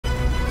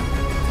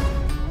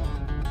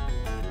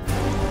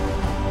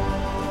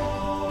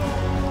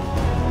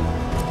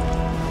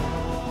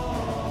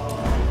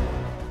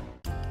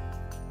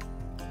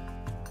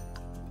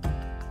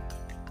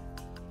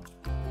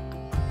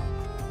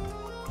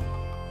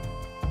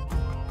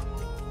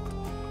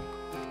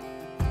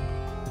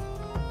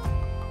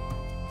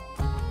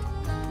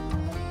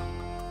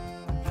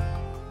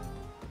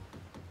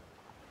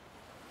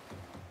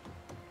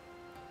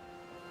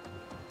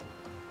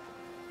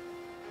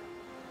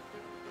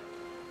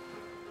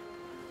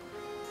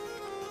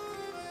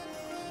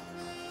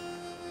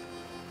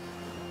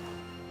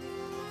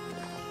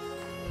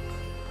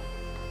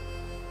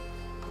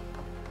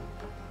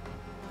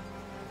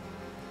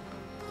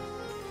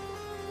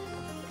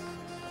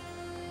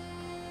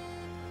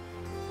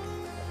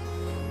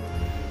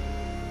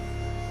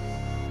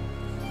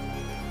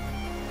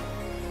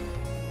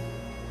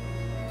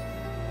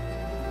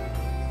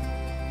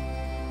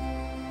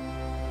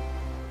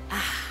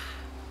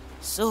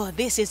So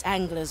this is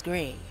Angler's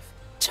Grave.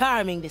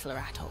 Charming little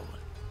rat hole.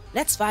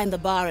 Let's find the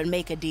bar and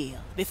make a deal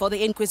before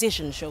the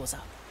Inquisition shows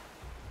up.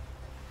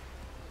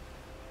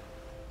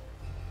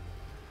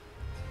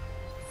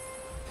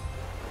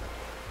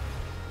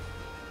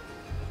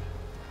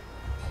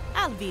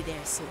 I'll be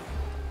there soon.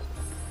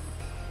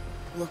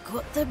 Look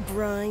what the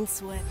brine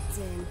swept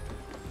in.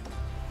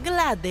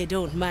 Glad they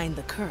don't mind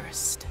the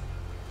cursed.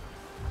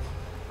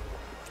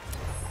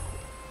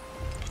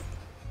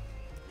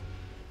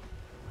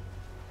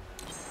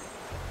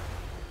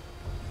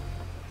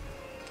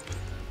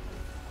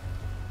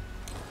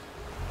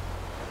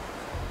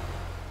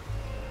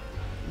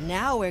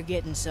 Now we're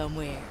getting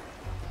somewhere.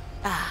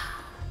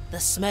 Ah, the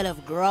smell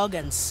of grog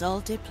and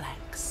salty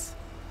planks.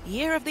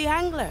 Year of the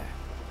Angler.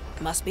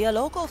 Must be a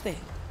local thing.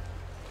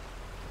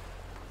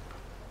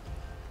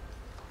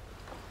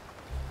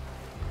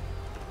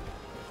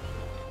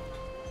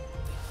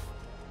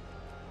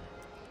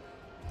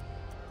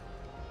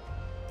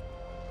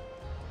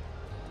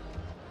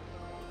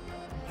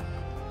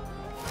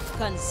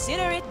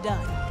 Consider it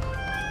done.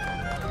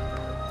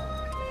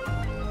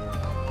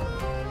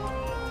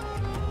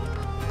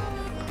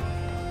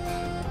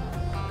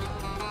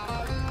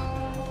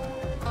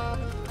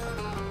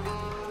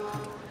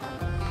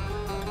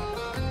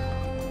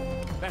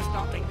 Best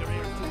not linger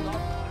here too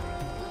long.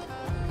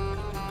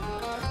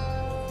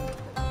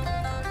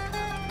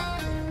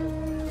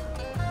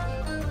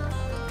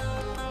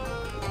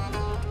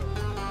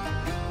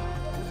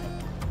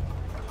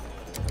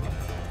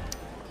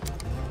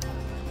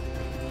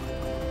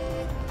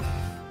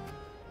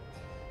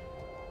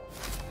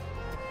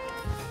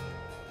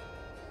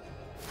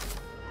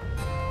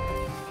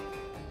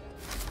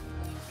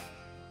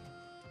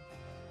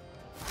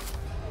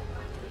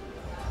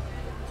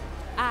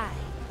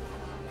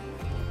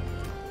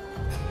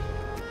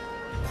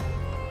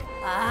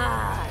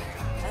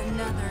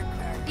 Another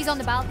curse. He's on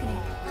the balcony,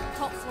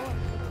 top floor.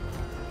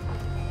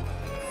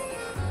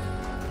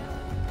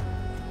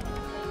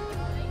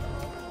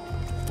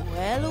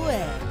 Well,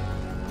 well.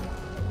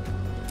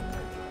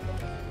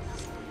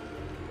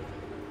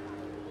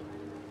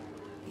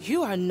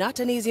 You are not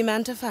an easy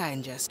man to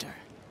find, Jester.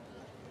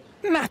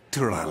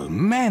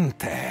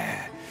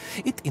 Naturalmente.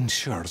 It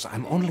ensures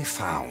I'm only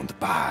found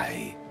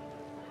by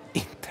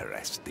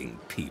interesting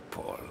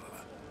people.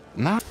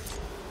 Not...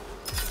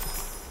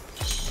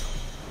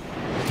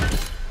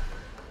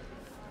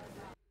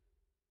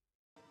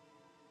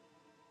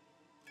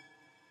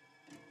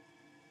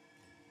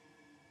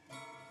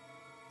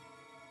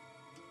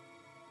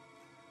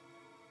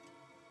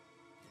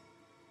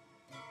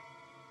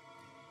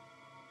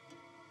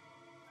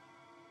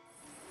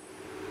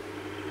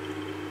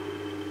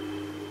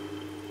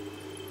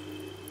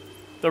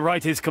 The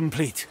rite is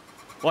complete.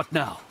 What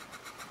now?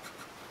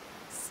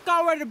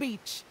 Scour the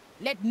beach.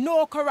 Let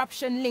no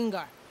corruption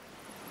linger.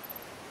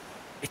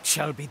 It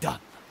shall be done.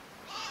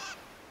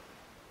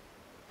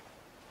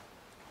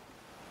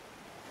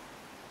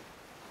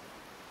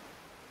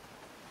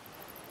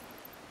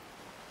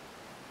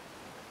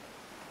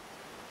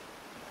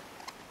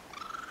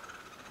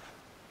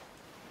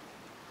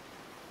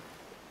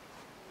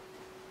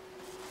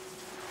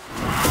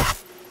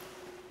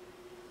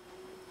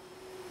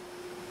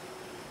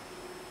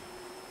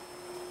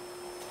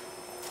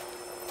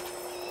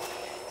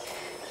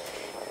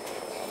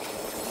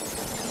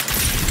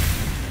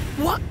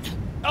 What?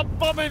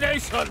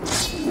 Abomination!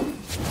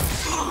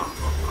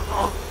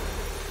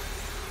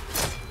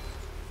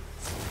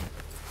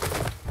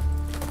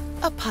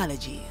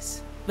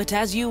 Apologies, but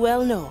as you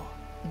well know,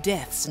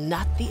 death's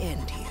not the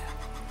end here.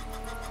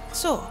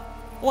 So,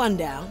 one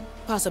down,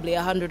 possibly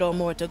 100 or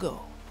more to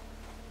go.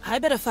 I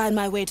better find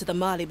my way to the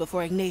Mali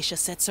before Ignatia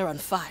sets her on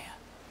fire.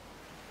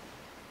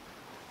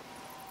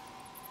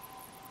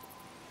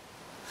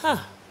 Huh.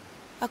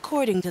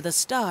 According to the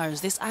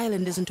stars, this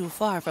island isn't too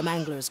far from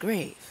Angler's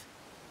Grave.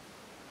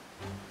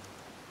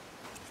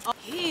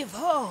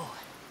 Heave-ho!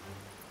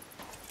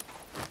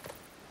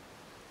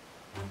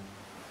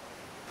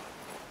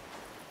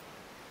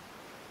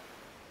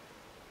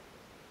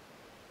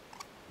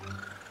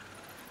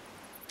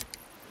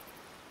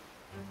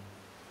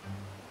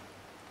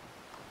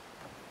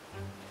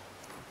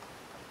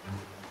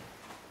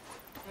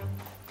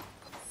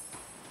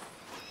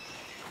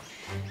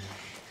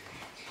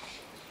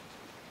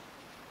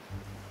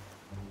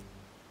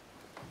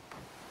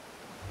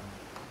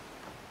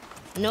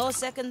 No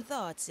second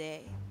thoughts, eh?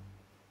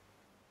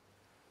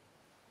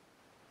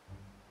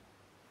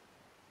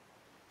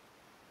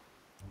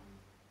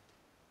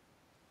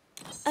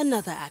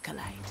 Another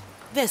acolyte.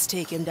 Best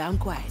take him down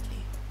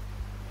quietly.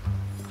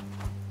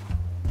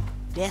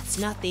 Death's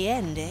not the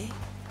end, eh?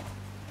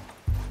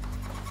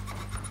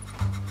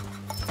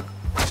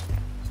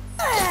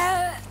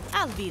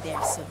 I'll be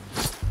there soon.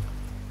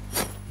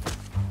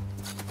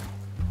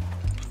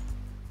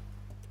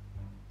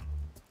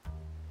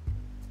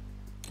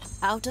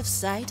 Out of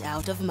sight,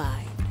 out of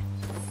mind.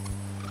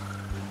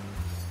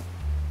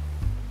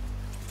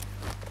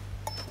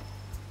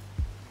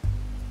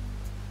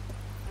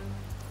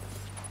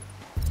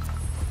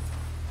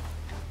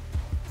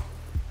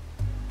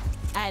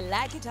 I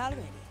like it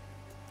already.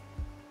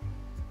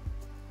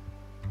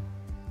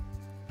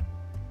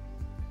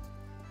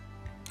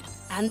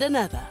 And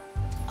another.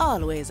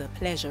 Always a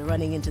pleasure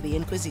running into the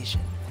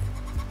Inquisition.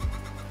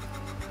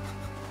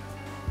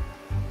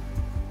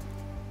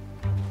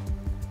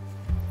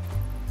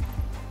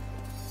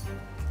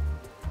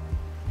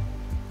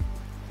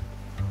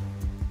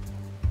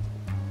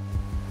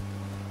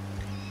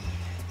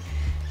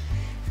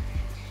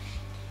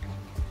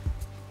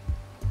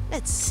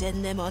 Let's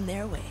send them on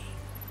their way.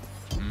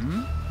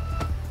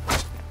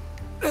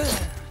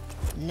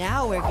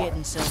 Now we're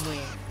getting somewhere.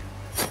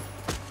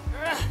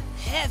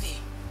 Heavy.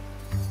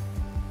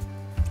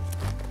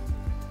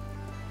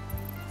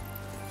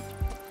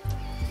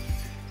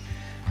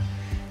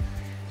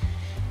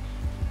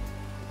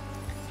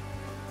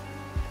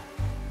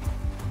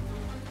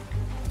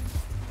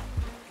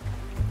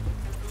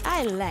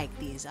 I like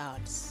these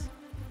odds.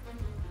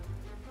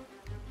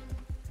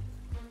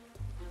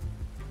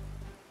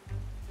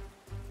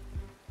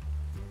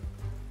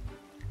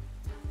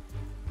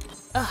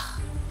 Ah,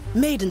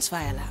 Maiden's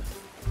fire lamp.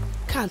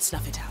 Can't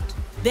snuff it out.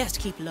 Best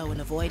keep low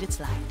and avoid its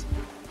light.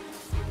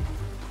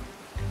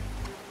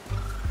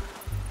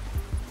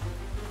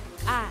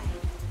 Aye.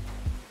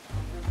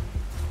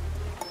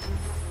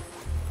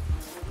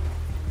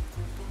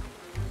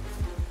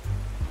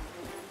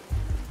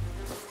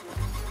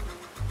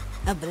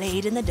 A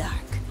blade in the dark.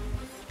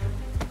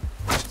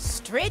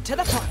 Straight to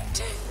the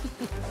point.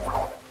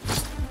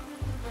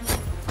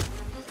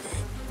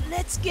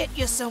 Let's get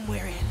you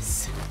somewhere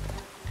else.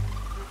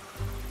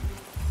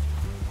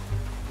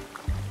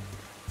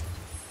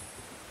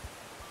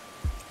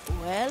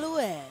 Well,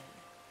 well.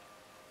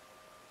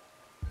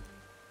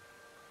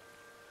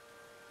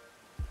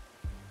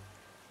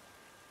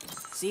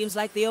 Seems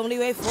like the only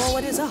way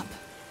forward is up.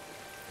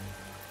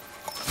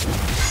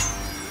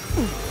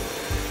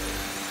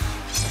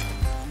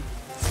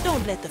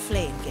 Don't let the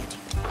flame get you.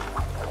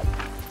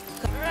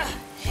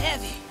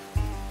 Heavy.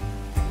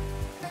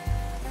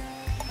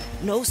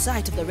 No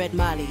sight of the Red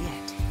Marley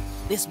yet.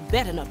 This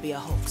better not be a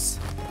hoax.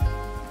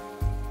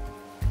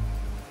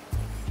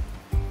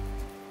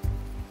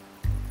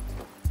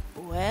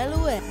 Well,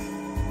 well.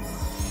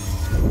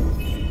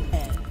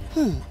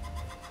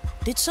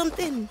 Did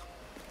something?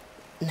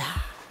 Nah.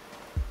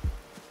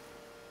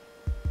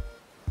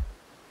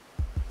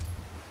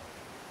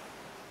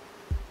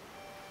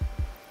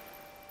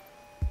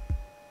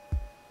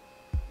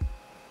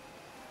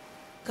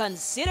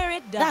 Consider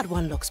it done. That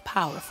one looks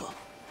powerful.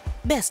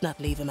 Best not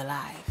leave him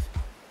alive.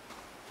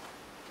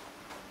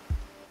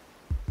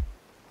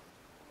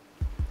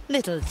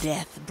 Little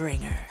death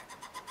bringer.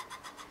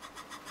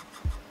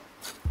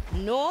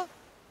 No,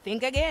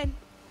 think again.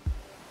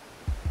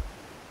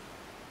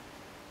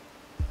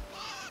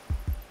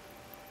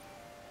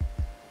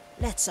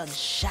 Let's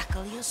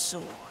unshackle your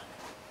soul.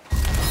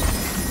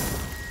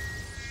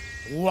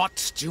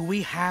 What do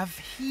we have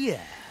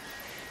here?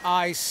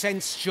 I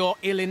sensed your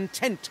ill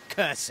intent,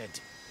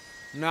 cursed.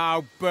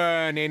 Now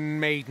burn in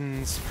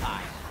Maiden's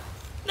fire.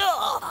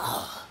 No!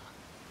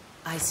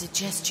 I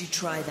suggest you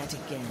try that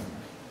again.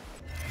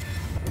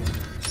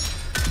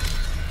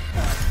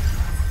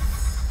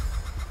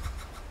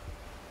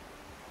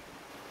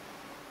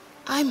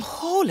 I'm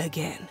whole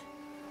again.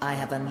 I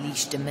have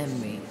unleashed a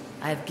memory.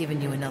 I have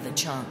given you another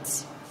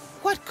chance.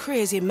 What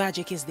crazy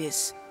magic is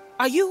this?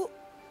 Are you...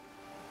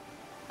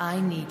 I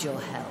need your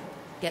help.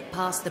 Get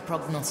past the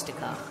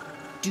prognostica.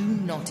 Do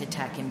not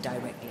attack him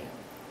directly.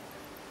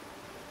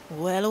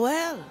 Well,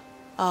 well.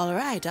 All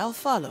right, I'll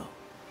follow.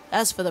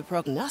 As for the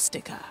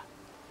prognostica,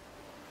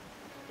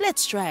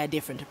 let's try a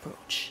different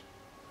approach.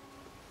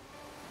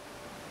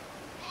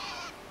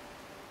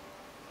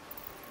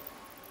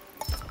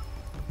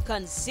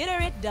 Consider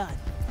it done.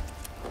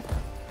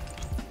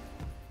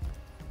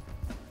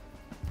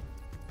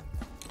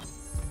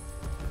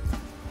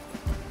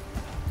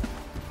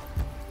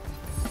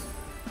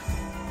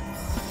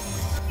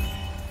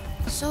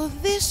 So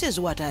this is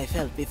what I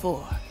felt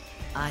before.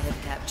 I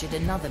have captured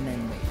another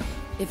memory.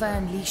 If I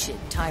unleash it,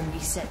 time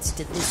resets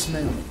to this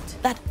moment.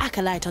 That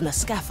acolyte on the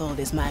scaffold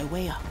is my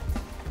way up.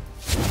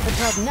 The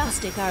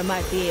prognosticar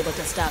might be able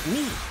to stop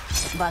me,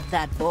 but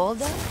that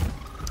boulder?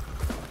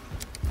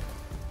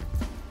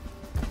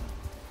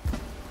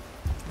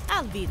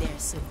 I'll be there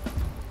soon.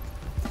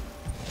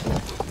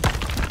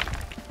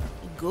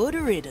 Good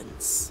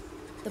riddance.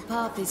 The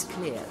path is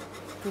clear.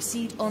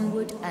 Proceed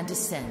onward and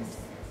ascend.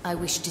 I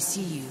wish to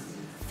see you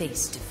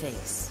face to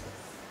face.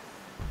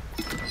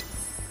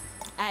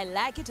 I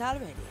like it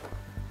already.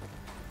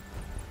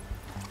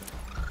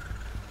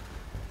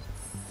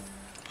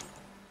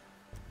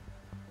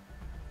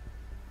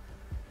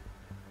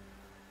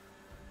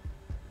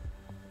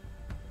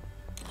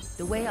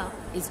 The way up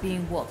is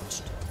being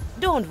watched.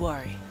 Don't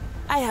worry.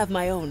 I have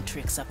my own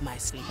tricks up my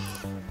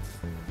sleeve.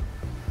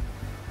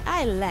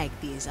 I like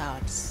these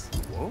odds.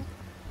 What?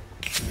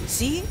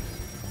 See?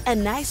 A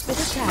nice bit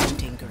of time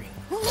tinkering.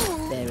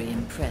 Very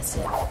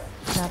impressive.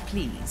 Now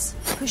please,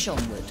 push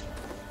onward.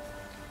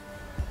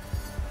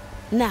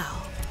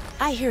 Now,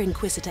 I hear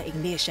Inquisitor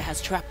Ignatia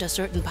has trapped a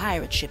certain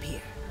pirate ship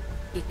here.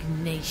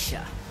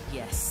 Ignatia,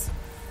 yes.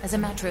 As a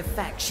matter of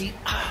fact, she...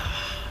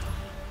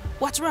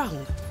 What's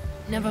wrong?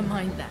 Never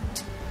mind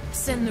that.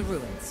 Send the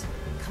ruins.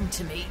 Come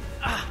to me.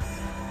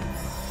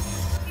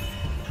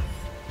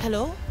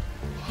 Hello?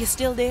 You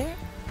still there?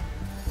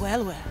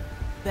 Well, well.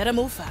 Better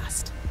move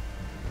fast.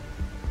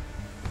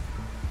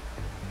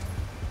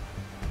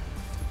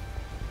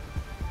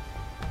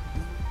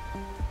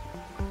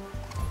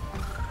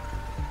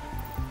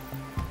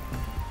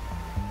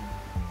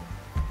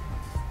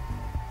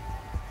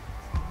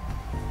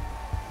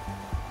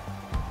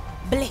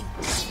 Blink.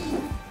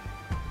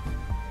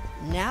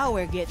 Now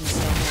we're getting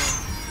somewhere.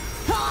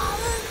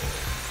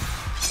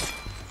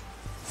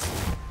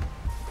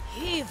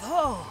 Heave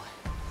ho.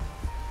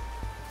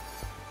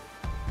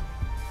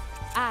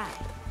 Aye.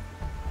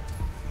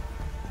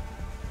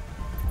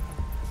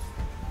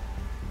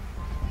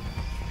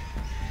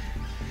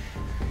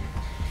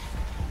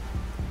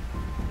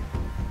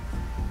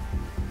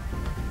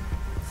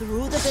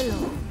 Through the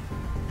below.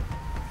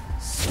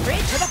 Straight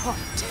to the point.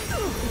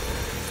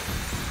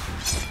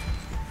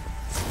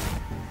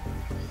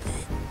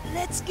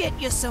 Let's get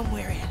you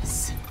somewhere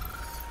else.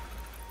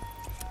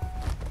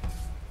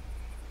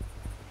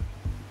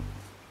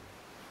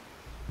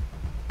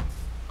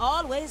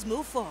 Always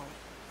move forward.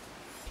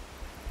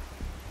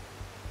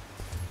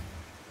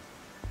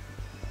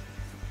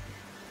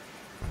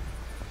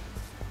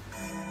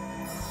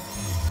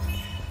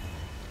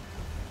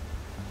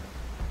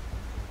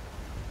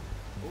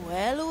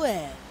 Well,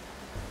 well.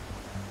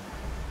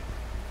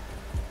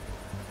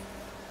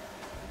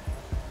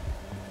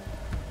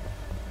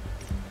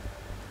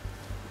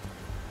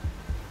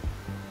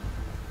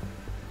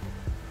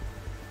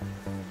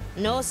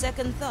 No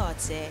second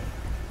thoughts, eh?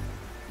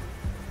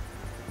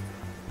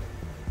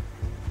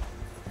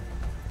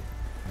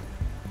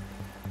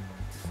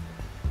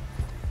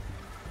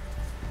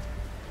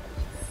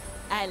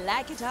 I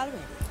like it already.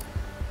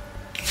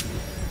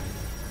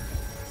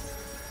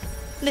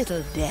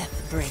 Little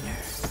death bringer.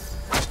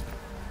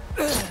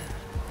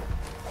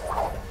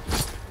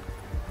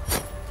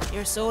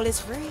 Your soul is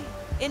free.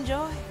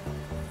 Enjoy.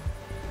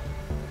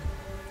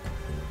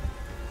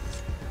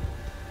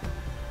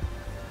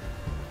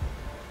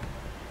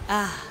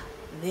 Ah,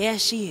 there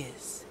she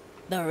is.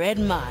 The Red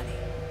Marley.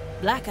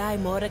 Black Eye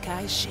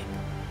Mordecai's ship.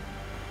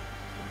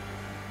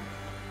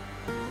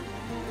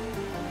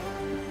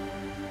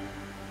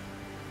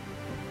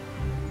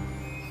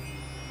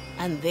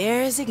 And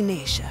there's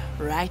Ignatia,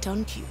 right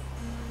on cue.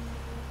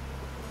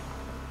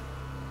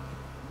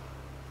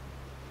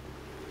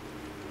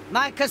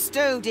 My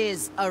custode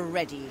is a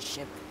ready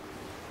ship.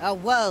 A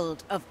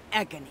world of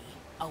agony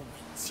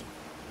awaits you.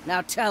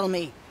 Now tell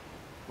me,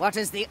 what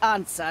is the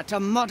answer to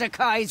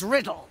Mordecai's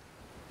riddle?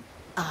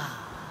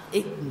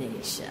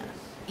 Ignatia.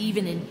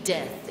 Even in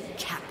death, the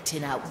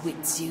captain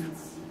outwits you.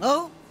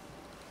 Oh?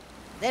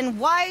 Then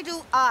why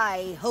do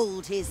I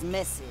hold his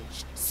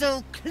message,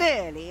 so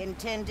clearly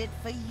intended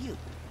for you?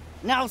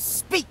 Now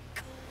speak!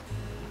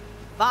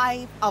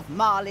 5 of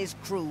Marley's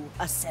crew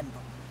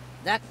assemble.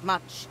 That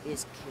much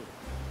is clear.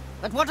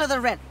 But what are the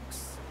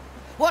relics?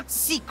 What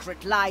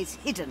secret lies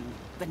hidden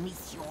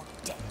beneath your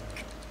deck?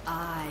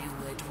 I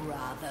would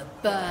rather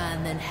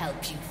burn than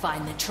help you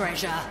find the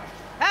treasure.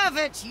 Have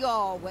it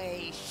your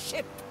way,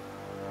 ship!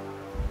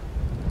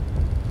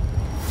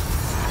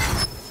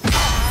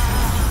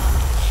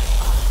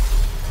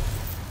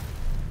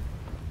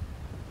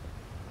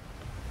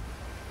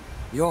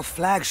 Your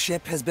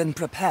flagship has been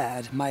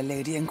prepared, my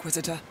Lady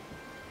Inquisitor.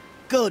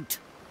 Good.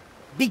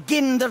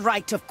 Begin the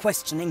rite of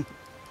questioning.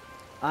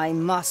 I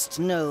must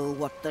know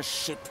what the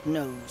ship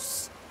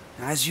knows.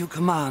 As you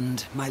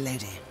command, my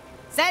lady.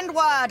 Send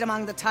word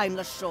among the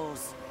timeless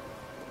shores.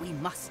 We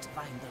must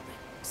find the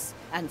relics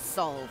and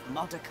solve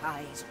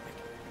Mordecai's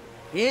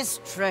riddle. His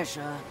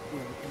treasure will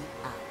be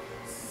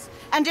ours.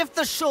 And if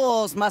the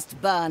shores must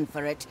burn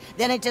for it,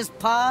 then it is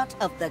part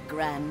of the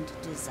grand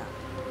design.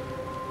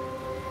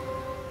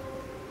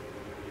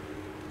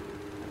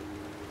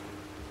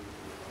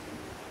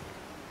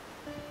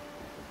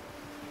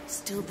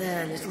 Still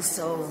there, little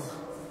soul.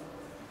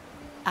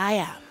 I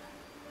am.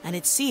 And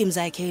it seems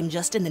I came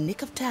just in the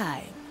nick of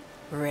time,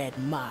 Red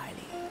Marley.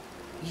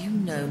 You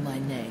know my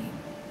name.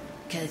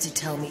 Care to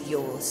tell me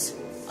yours?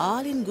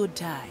 All in good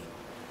time.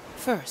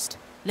 First,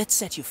 let's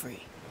set you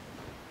free.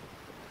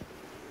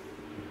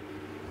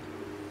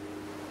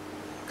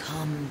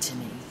 Come to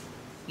me.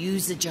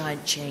 Use the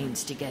giant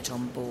chains to get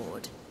on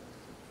board.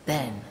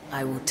 Then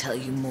I will tell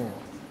you more.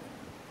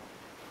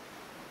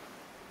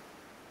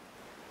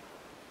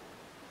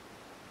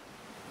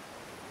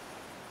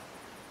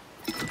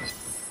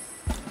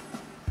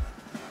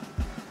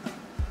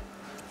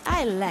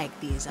 I like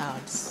these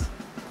odds.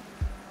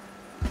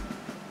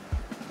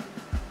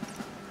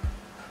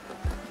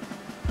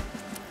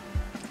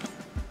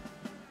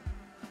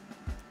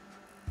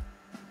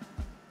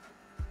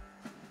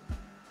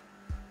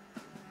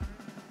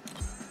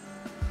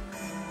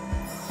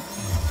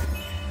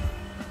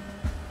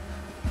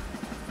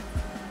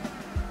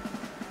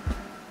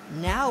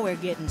 Now Now we're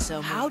getting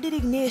somewhere. How did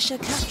Ignatia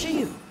capture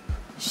you?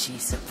 She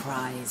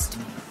surprised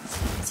me.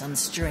 Some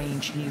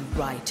strange new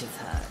right of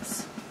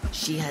hers.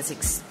 She has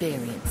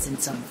experience in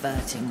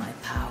subverting my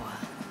power,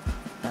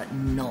 but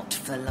not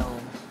for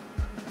long.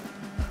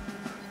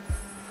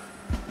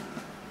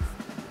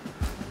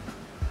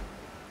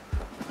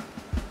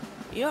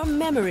 Your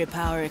memory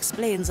power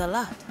explains a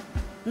lot.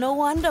 No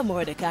wonder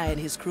Mordecai and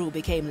his crew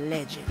became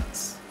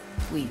legends.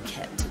 We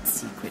kept it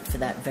secret for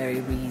that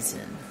very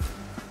reason.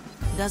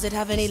 Does it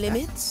have any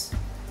limits?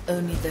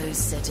 Only those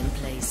set in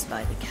place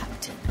by the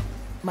captain.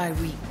 My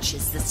reach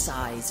is the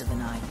size of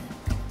an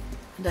island,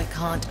 and I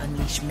can't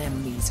unleash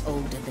memories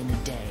older than a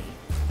day.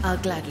 I'll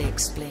gladly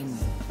explain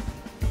more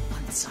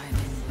once I'm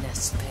in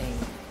less pain.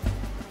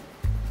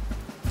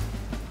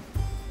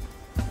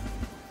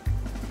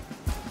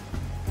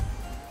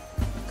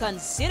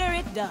 Consider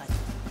it done.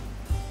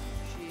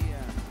 She,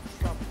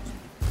 troubles me.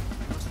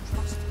 You must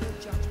trust her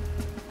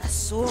judgment. A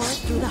sword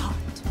through the heart.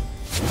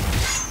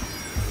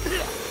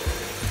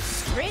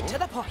 Straight to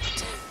the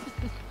point.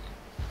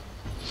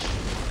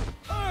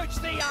 Urge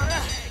the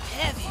other!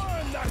 Heavy.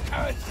 Burn the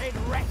cursed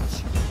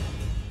wretch!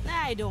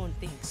 I don't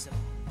think so.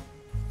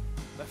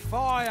 The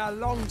fire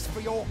longs for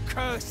your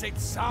cursed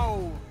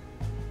soul!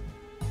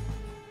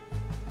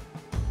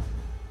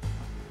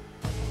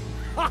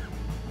 Ha!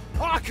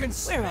 I can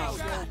We're all smell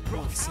cut your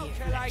ropes here.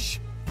 calculate,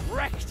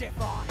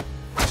 rectify!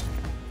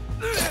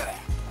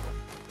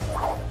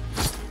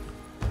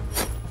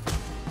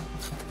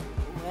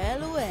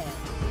 Well, well.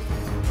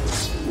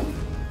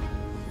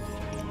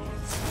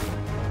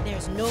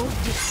 There's no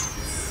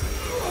distance.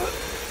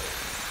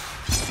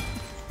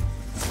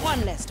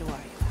 One less to worry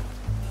about.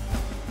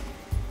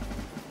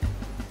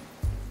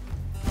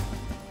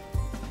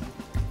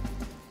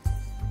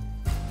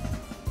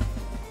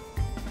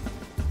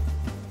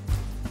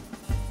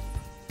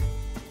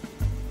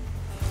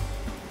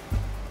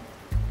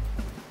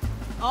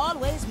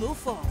 Always move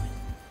forward.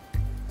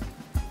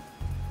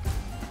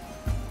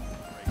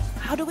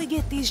 How do we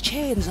get these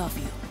chains off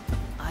you?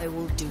 I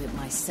will do it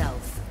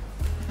myself.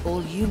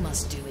 All you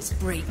must do is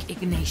break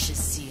Ignatius'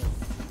 seal.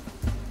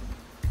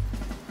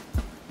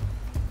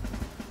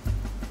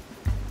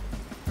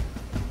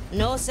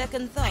 No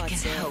second thoughts, I can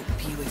sir. help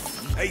you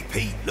if you... Hey,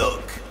 Pete,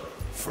 look.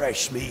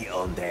 Fresh meat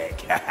on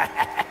deck.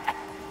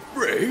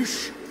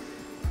 Fresh?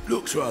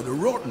 Looks rather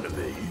rotten to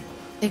me.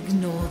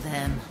 Ignore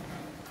them.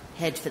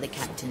 Head for the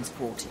captain's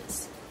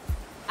quarters.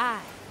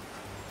 Aye.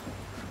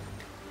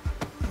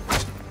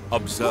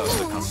 Observe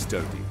the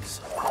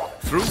custodies.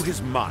 Through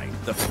his mind,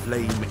 the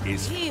flame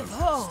is Heave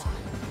ho!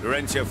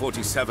 Laurentia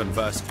 47,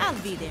 verse... I'll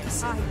be there,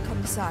 sir. Aye,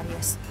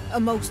 Commissarius. A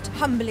most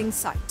humbling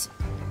sight.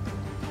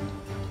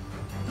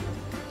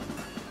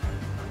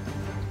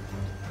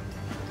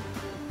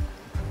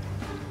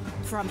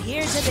 From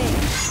here to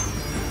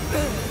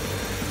there.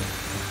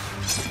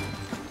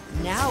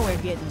 Now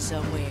we're getting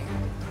somewhere.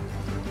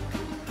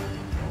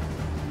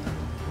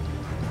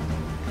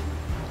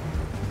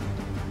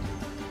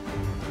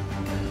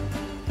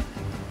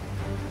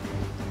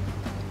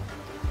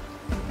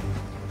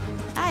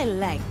 I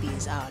like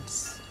these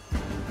odds.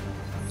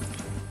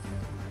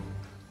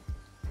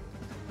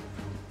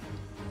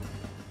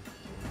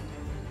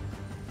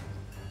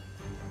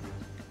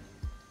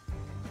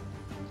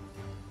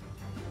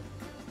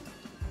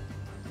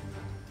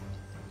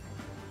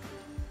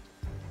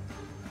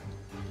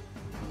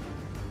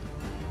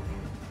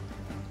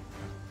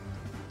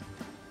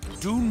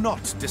 Do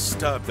not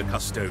disturb the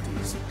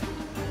custodies.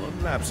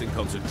 One lapse in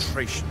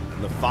concentration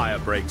and the fire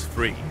breaks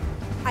free.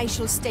 I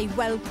shall stay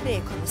well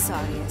clear,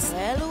 Commissarius.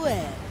 Well,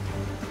 well.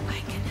 I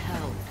can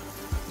help.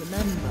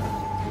 Remember,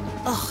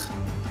 Ugh,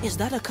 is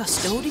that a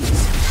custodian?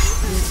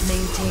 he is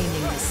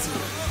maintaining the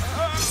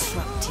seal.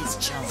 Disrupt his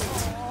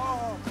chant.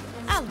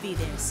 I'll be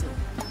there soon.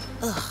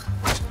 Ugh,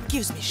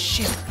 gives me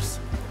shivers.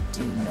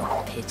 Do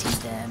not pity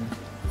them.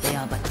 They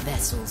are but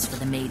vessels for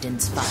the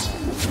Maiden's fire.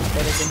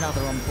 There is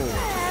another on board.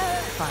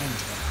 Find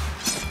him.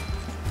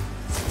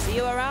 See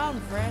you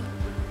around, friend.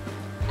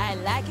 I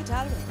like it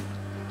already.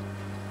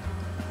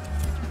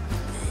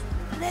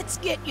 Let's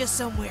get you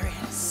somewhere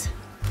else.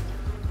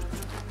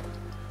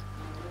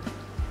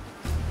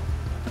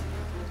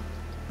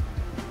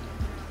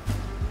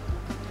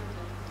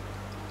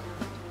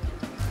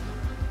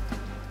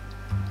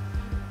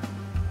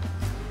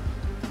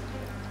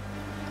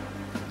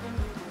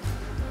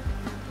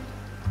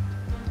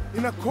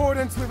 In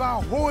accordance with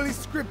our holy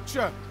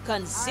scripture,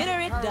 Consider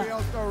it carry done.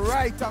 out the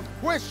right of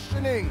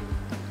questioning.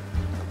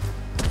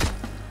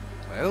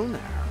 Well now.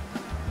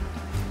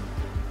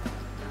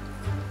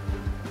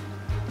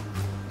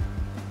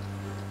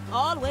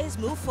 Always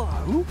move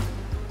forward.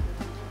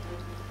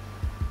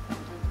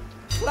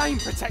 Flame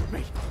protect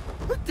me!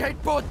 A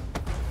dead body!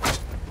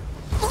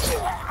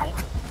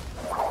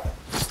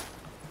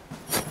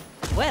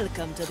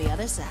 Welcome to the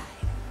other side.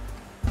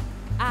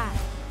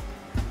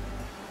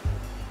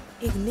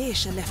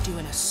 Ignatia left you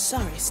in a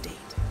sorry state.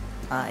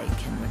 I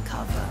can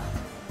recover.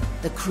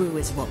 The crew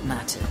is what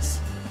matters.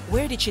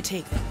 Where did she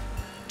take them?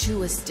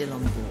 2 are still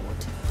on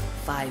board.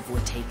 5 were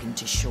taken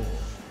to shore.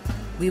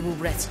 We will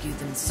rescue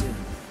them soon.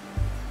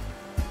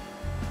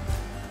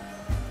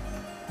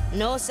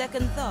 No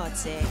second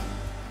thoughts, eh?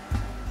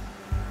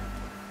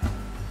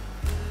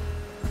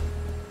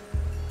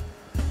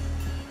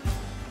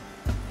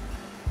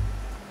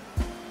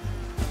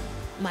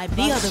 My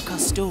be other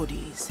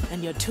custodies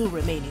and your 2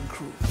 remaining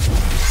crew.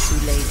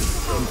 Sulady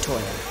and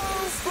Toya.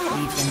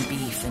 Leave them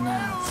be for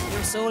now.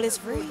 Your soul is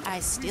free. I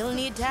still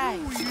need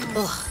time.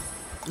 Ugh,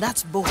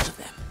 that's both of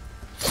them.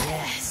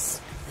 Yes,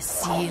 the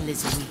seal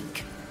is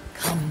weak.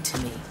 Come to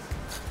me.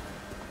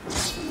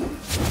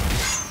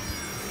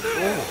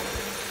 Oh,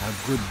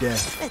 a good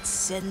death. Let's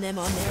send them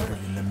on their way.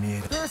 In the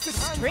mid.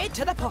 Straight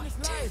to the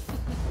point.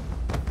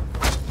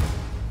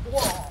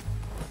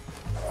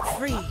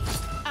 Free.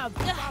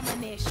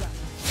 Abomination.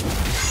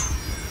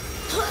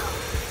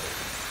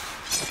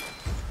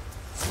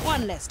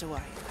 One less to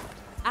worry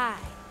about.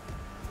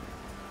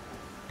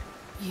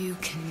 You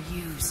can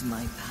use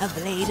my power. A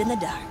blade in the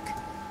dark.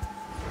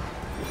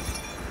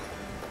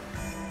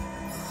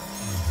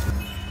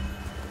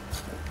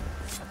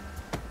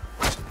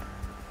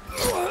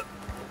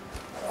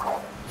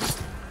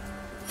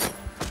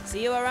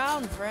 See you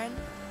around, friend.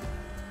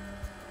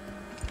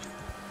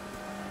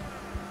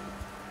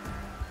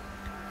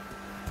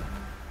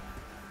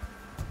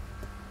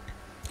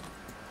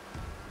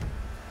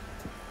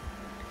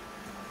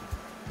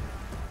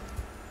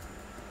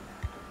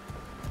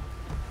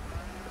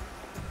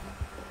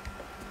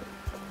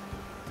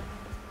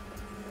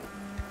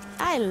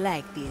 I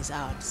like these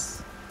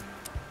odds.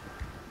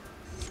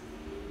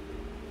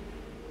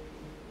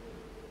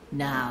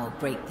 Now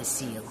break the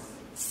seal.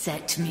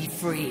 Set me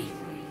free.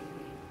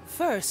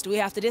 First, we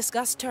have to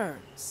discuss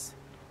terms.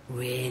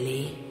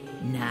 Really?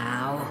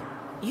 Now?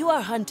 You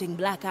are hunting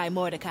Black Eye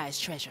Mordecai's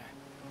treasure.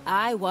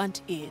 I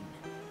want in.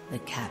 The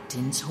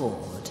captain's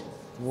hoard.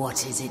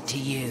 What is it to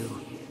you?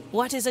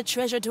 What is a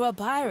treasure to a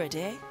pirate,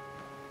 eh?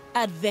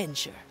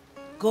 Adventure.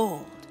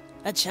 Gold.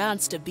 A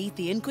chance to beat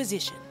the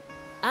Inquisition.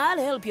 I'll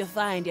help you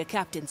find your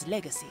captain's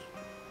legacy.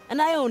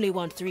 And I only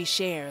want 3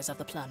 shares of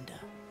the plunder.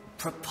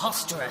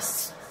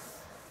 Preposterous.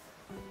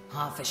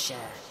 Half a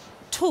share.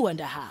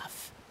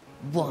 2.5.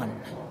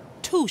 1.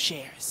 2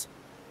 shares.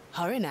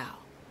 Hurry now.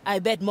 I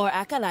bet more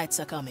acolytes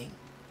are coming.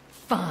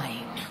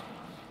 Fine.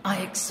 I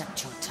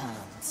accept your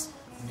terms.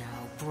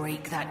 Now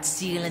break that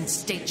seal and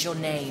state your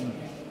name.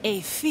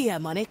 Afia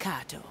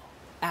Monecato.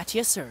 At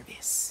your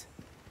service.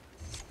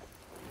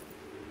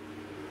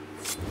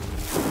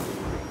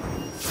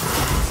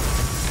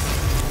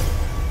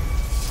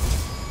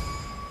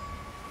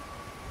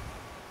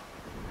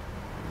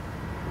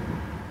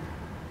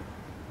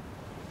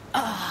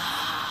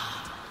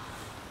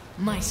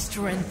 My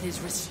strength is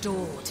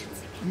restored.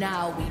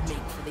 Now we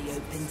make for the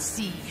open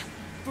sea.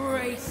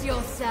 Brace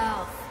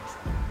yourself.